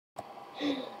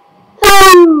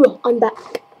Hello! I'm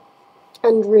back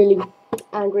and really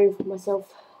angry with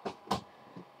myself.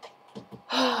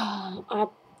 I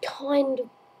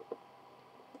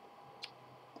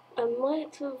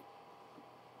might have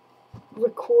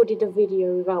recorded a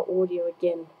video without audio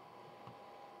again.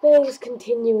 But just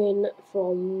continuing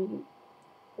from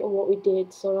what we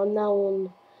did, so I'm now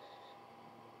on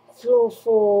floor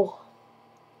 4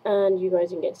 and you guys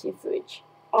can get to see footage.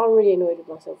 I'm really annoyed with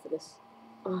myself for this.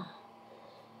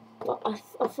 But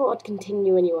I thought I'd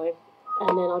continue anyway, and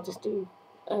then I'll just do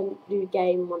a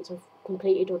game once I've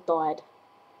completed or died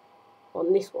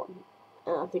on this one.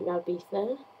 And I think that would be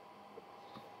fair.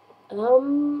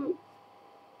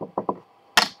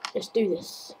 Let's do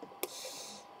this.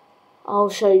 I'll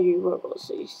show you where it was.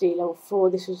 So you see level 4,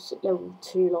 this was level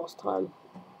 2 last time.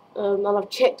 And I've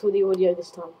checked all the audio this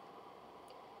time.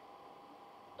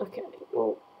 Okay,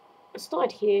 well, I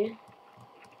started here.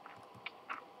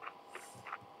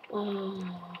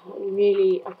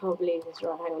 Really, I can't believe this.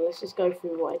 Right, hang on, let's just go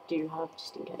through what I do have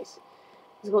just in case.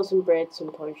 I've got some bread,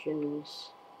 some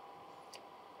potions,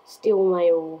 steel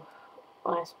mail,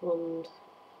 ice wand.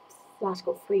 That's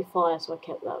got 3 fire, so I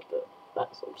kept that, but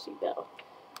that's obviously better.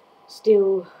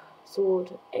 Steel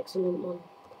sword, excellent one.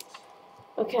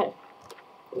 Okay,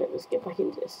 let's get back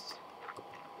into this.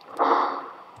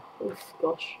 Oof,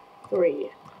 gosh,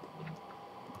 3.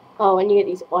 Oh, and you get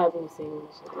these eyeball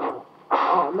things.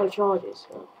 Oh, no charges.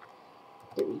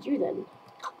 Didn't need you then.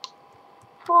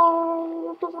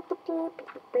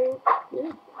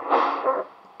 Yeah.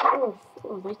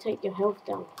 Oh, they take your health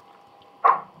down.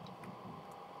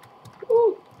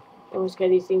 Oh, okay,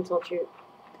 these things don't shoot.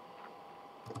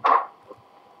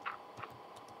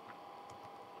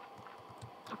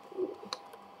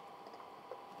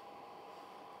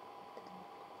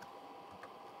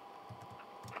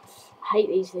 I hate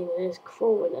these things, they're just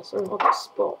crawling, they're so hard to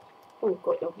spot. Oh,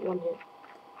 got your one here.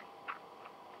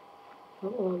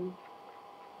 Come on.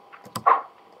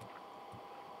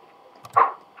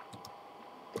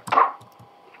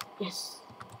 Yes.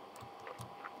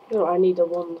 Oh, I need a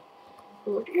wand.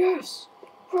 Oh, yes!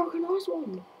 Broken ice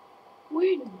wand!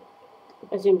 Win!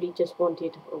 I simply just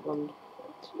wanted a wand.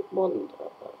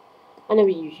 I never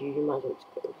use you might as well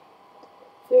just go.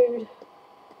 Food.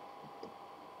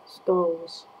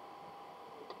 Skulls.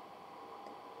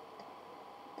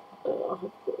 I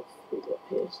have got food up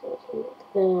here, so that's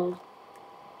there.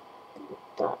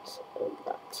 That and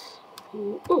that.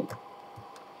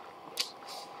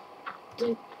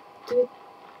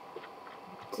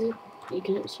 You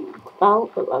can actually walk about,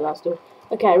 but like that's still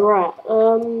okay. Right.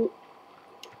 Oh,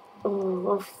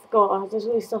 I forgot. There's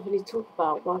all this stuff I need to talk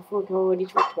about, but I thought I already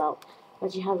talked about. I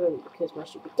actually haven't because my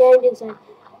stupid game didn't say.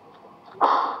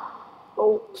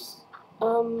 Oops.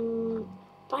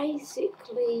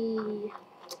 Basically,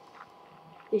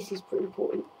 this is pretty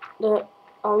important. That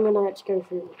I'm gonna actually go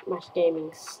through Mash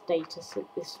Gaming's status at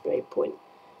this very point.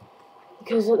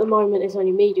 Because at the moment it's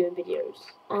only me doing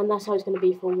videos, and that's how it's going to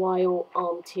be for a while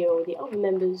until the other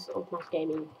members of Mass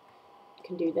Gaming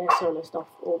can do their solo stuff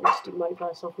or just do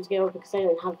multiplayer stuff as well, because they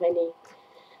don't have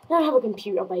a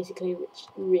computer basically, which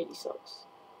really sucks.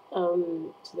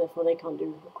 So therefore they can't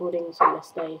do recordings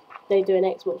unless they do an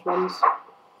Xbox runs,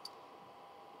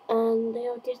 and they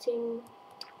are getting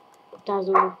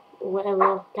Dazzle or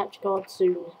whatever capture card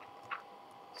soon.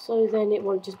 So then it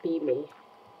won't just be me.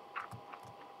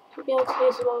 Should be able to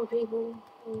hear some other people.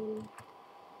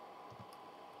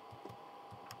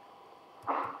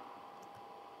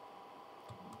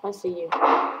 I see you.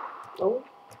 Oh.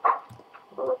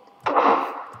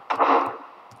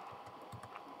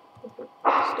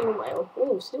 Steel mail.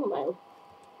 Oh, steel mail.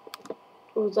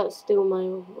 Or was that steel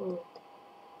mail? Oh.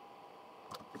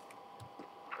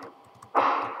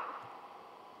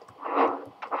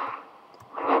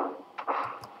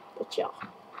 Gotcha.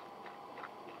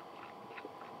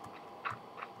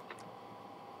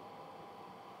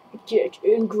 Jet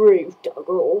engraved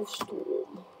dagger of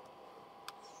storm.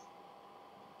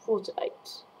 4 to 8.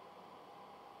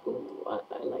 Ooh,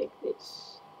 I like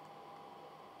this.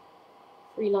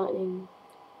 Free lightning.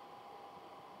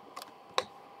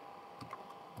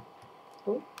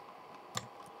 Oh.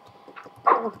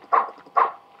 Oh.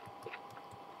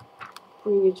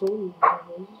 Bring it on.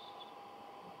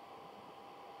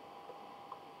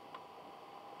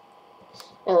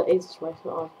 It's right.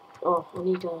 Oh, I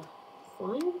need a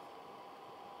 5.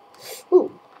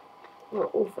 Ooh. Oh,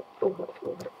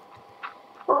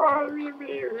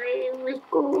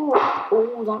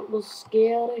 oh, that was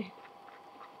scary.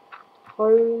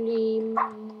 Holy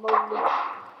moly.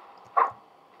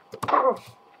 Oh,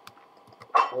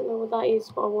 I don't know what that is,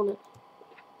 but I want it.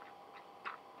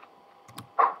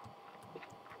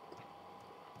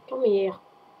 Come here.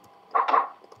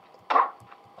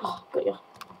 Oh, got you.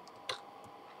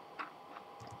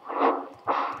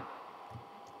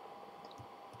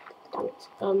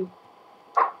 Damn it.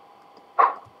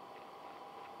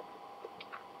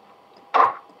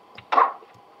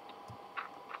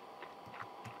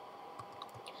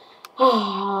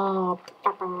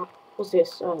 What's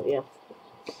this? Oh, yeah.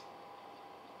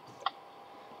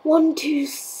 1, 2,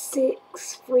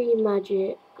 6, 3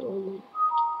 magic. Oh,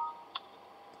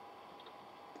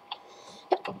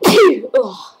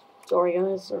 oh, sorry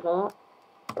guys, sorry about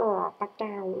that. Oh, back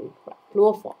down.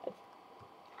 Floor 5.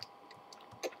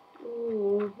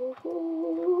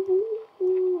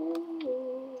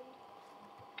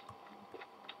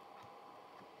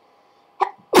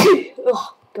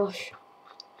 Oh gosh.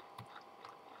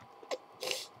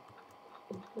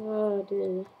 Oh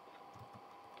dear.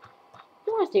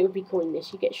 I think it would be cool in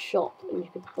this. You get shop and you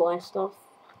could buy stuff,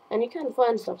 and you can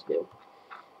find stuff to do.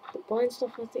 But buying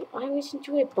stuff, I think I always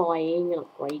enjoy buying and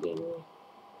upgrading.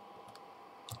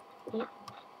 I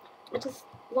just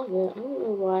love it. I don't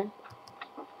know why.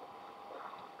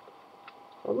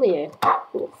 Come here.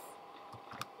 Oof.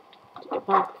 Take it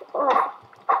back.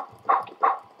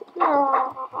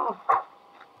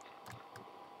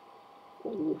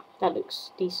 Ooh, that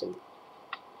looks decent.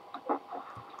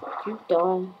 You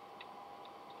die.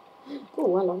 Oh,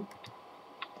 hello.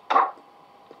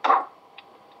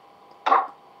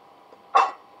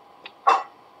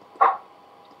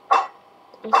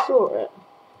 I saw it.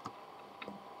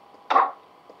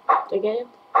 Did I get him?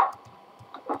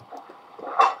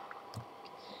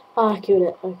 Ah, I killed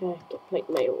it. Okay, get plate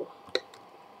mail.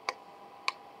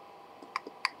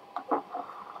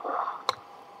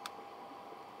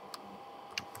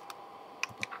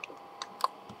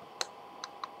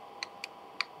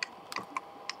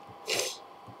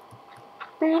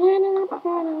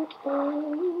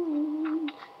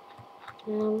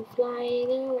 I'm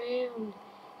flying around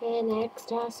in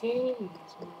ecstasy.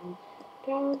 So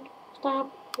don't stop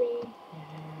me now.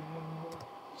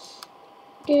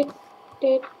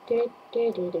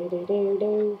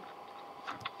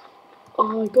 I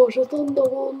got a thunder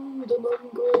wand and I'm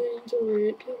going to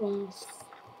rip your ass.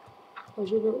 I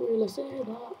shouldn't really say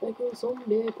that because some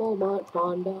people might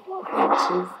find that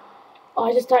offensive.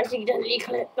 I just accidentally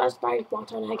clicked the space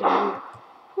button again.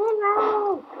 Oh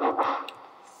no!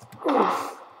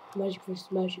 Oof. Magic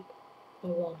versus magic. I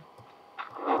won.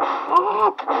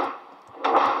 Ah!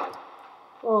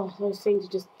 Oh, those things are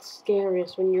just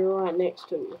scariest when you're right next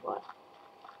to them. Like,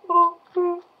 oh.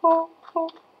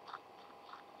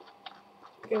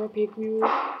 Gonna pick me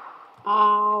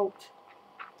out.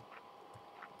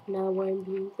 Now I'm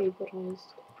being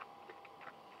vaporized.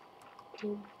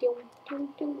 Oh,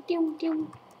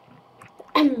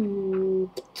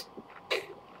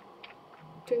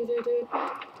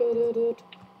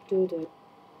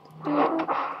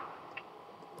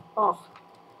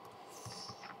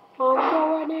 I'm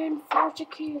going in for the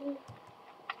kill,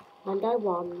 and I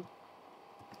won.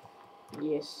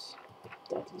 Yes,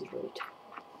 that is right.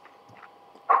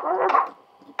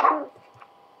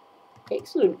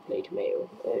 Excellent plate mail.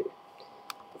 Oh,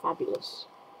 fabulous.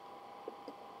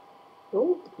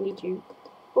 Oh, need you.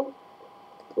 Oh,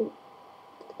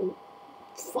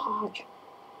 fudge.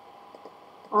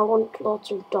 I want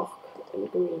lots of dark and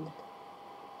green.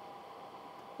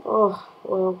 Oh,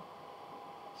 well.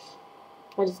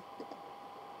 I just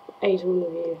ate all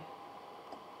of you.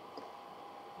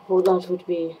 I thought that would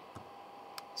be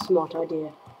a smart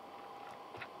idea.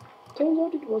 Turns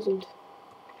out it wasn't.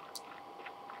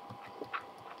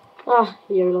 Ah,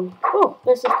 YOLO. Oh,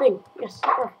 there's a thing. Yes.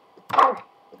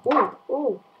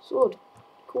 Oh, sword.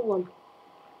 Cool one.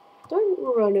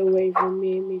 Don't run away from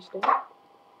me, mister.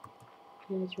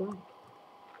 Yeah, that's right.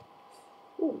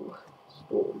 Ooh,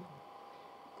 storm.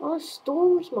 Oh,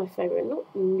 storm's my favourite,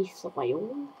 not missile. I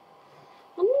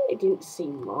know it didn't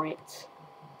seem right.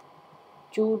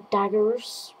 Dual dagger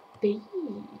speed.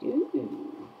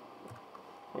 Ooh.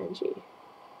 Fancy.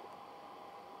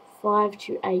 5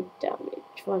 to 8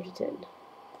 damage. 5 to 10.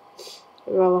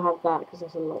 I'd rather have that because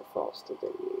that's a lot faster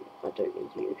than you. I don't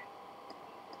need you.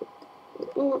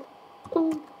 Oh.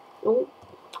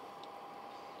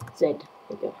 Z. There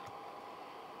we go.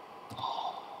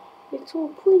 It's all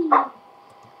pretty.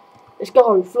 Let's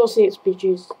go. Floss it,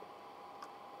 bitches.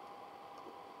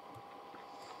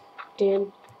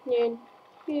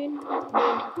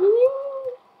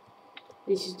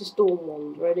 This is the storm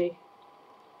wand. Ready?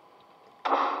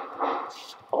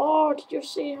 Oh, did you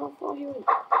see how far he went?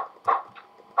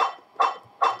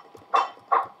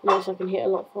 Notice I can hit a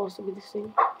lot faster with this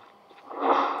thing.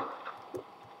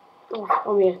 Oh,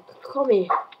 come here. Come here.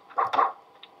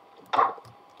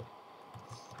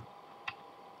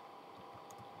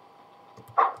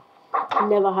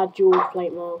 never had dual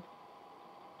plate mail.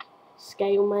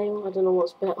 Scale mail? I don't know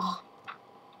what's better. Oh,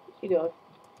 you go.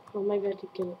 Well, maybe I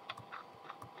did kill it.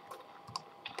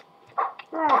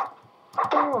 Ah,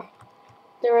 ah,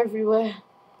 they're everywhere.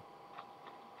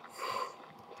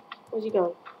 Where'd you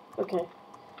go? Okay.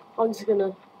 I'm just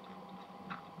gonna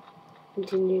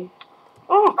continue.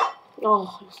 Oh!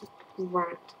 Oh, it's a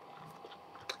rat.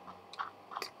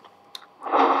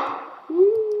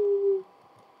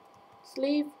 Just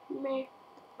leave me.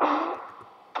 I'm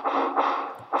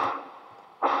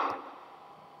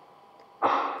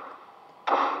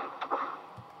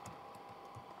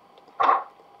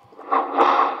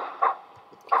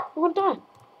gonna die.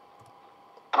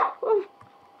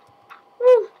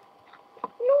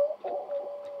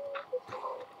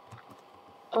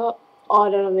 Oh, I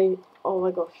don't have any. Oh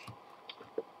my gosh.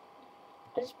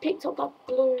 I just picked up that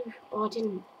blue. Oh, I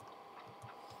didn't.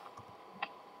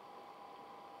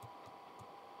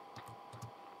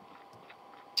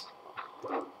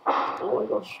 Oh my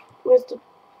gosh. Where's the.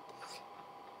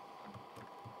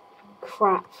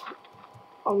 Crap.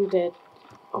 I'm dead.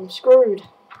 I'm screwed.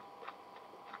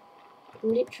 I'm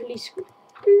literally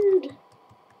screwed.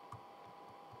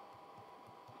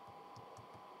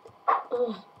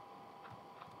 Ugh.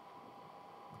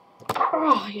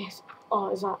 Oh, yes. Oh,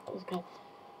 is that okay?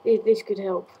 This could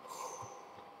help.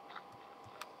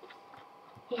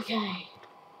 Okay.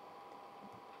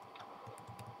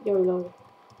 YOLO.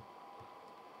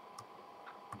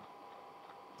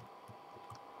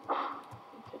 Okay.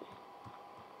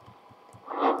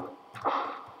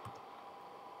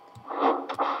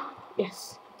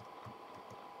 Yes.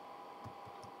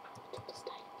 Took the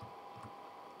stake.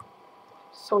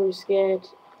 So scared.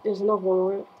 There's another one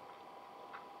on it.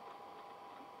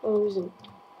 Oh, there isn't.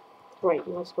 Great,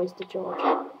 let's waste the charge.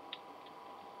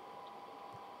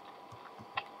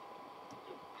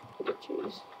 Get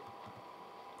cheese.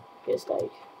 Get a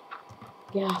steak.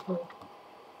 Get apple.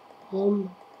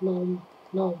 Nom, nom,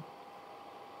 nom.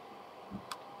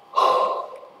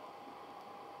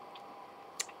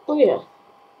 Oh yeah.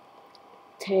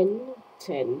 10,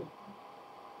 10.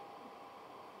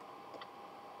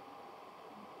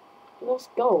 That's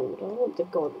gold. I want the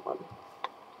gold one.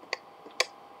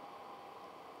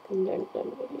 And then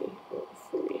really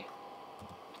free.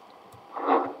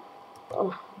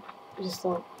 Oh, just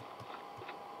that.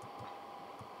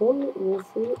 One raw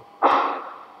fruit.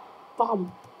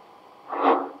 Bum.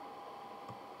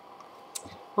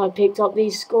 I picked up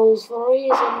these skulls for a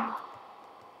reason.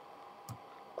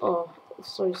 Oh, I'm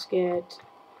so scared.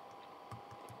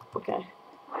 Okay.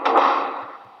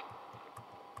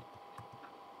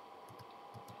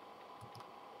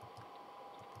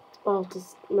 I've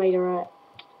just made a rat.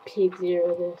 Pig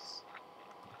zero this.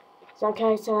 Is that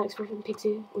okay to say that expression, pig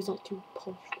zero? Or is that too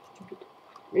posh? Stupid?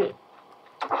 Yeah.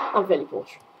 I'm very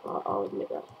posh. I'll admit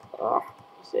that.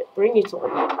 That's it. Bring it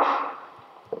on.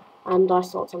 And I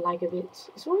start to lag a bit.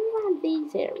 It's running around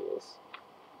these areas.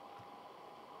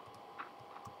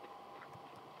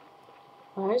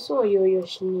 I saw you're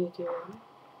sneaky one.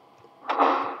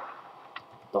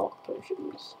 Dark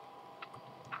potions.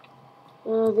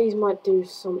 These might do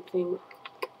something.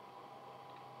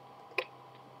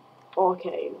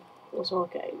 Arcane. What's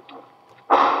arcane?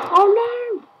 Oh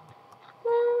no!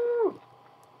 No!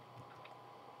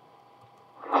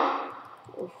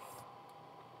 Oof.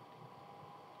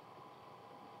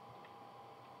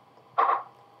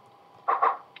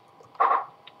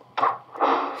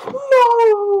 No!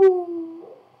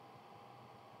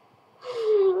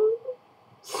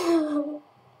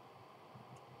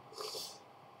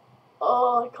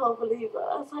 Oh, I can't believe that.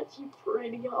 That's actually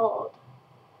pretty hard.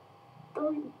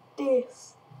 Don't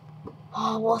diss.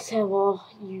 Oh, whatever,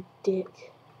 you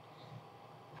dick.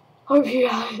 Hope you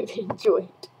have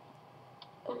enjoyed.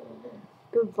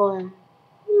 Goodbye.